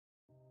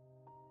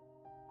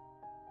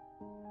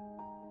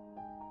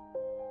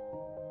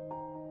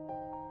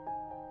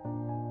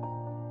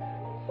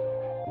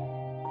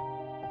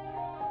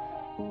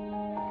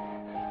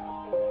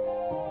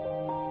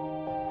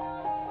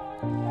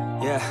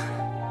Yeah.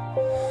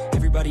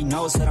 Everybody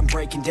knows that I'm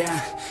breaking down.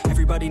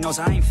 Everybody knows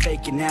I ain't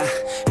faking now.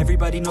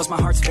 Everybody knows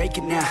my heart's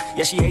vacant now.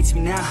 Yeah, she hates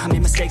me now, I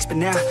made mistakes, but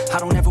now I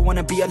don't ever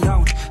wanna be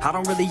alone. I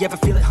don't really ever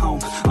feel at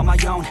home. On my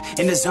own,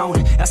 in the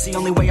zone, that's the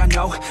only way I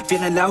know.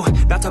 Feeling low,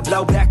 about to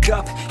blow back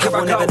up. Here I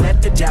won't ever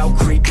let the doubt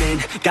creep in.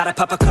 Gotta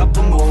pop a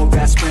couple more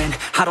aspirin.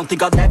 I don't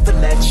think I'll ever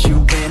let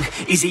you in.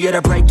 Easier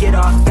to break it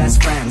off as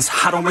friends.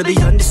 I don't really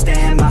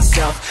understand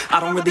myself. I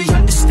don't really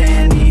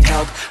understand, need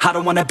help. I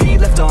don't wanna be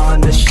left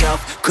on the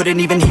shelf. Couldn't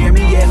even hear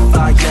me if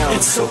I yelled.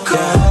 It's so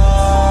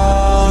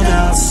cold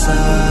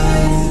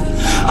outside,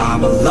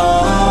 I'm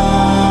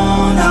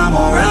alone, I'm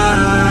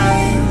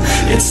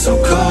alright. It's so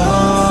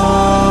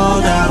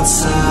cold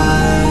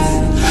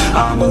outside,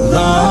 I'm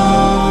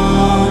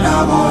alone,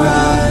 I'm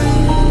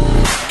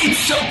alright. It's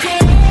so cold.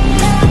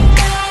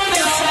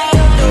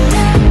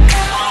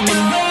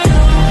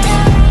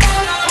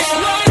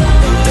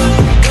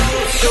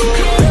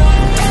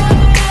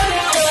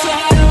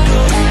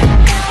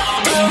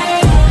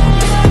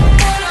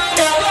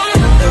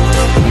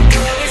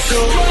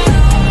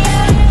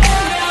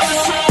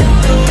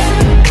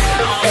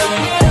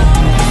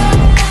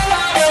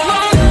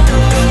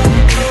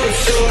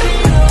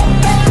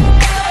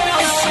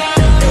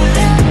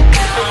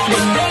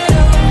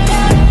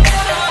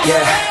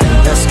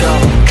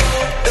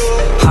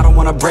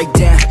 Break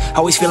down,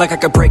 always feel like I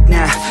could break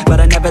now, but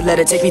I never let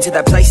it take me to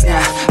that place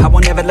now. I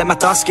won't ever let my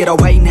thoughts get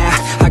away now.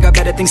 I got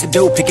better things to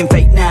do, picking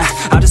fate now.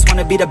 I just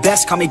wanna be the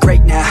best, call me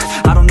great now.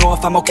 I don't know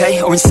if I'm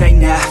okay or insane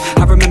now.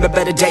 I remember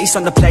better days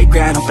on the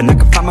playground, hoping I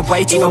can find my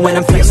way even when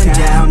I'm feeling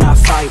down. I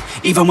fight,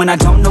 even when I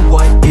don't know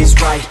what is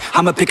right.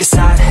 I'ma pick a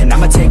side, and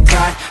I'ma take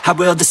pride. I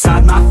will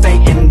decide my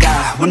fate, and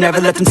I will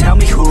never let them tell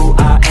me who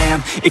I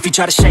am. If you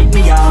try to shake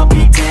me, I'll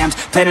be damned.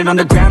 Planet on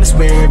the ground is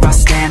where I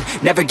stand.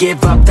 Never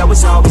give up, that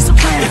was always the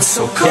plan. It's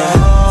so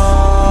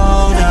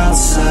cold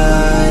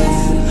outside,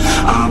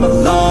 I'm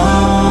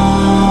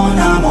alone,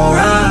 I'm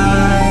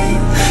alright.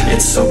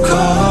 It's so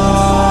cold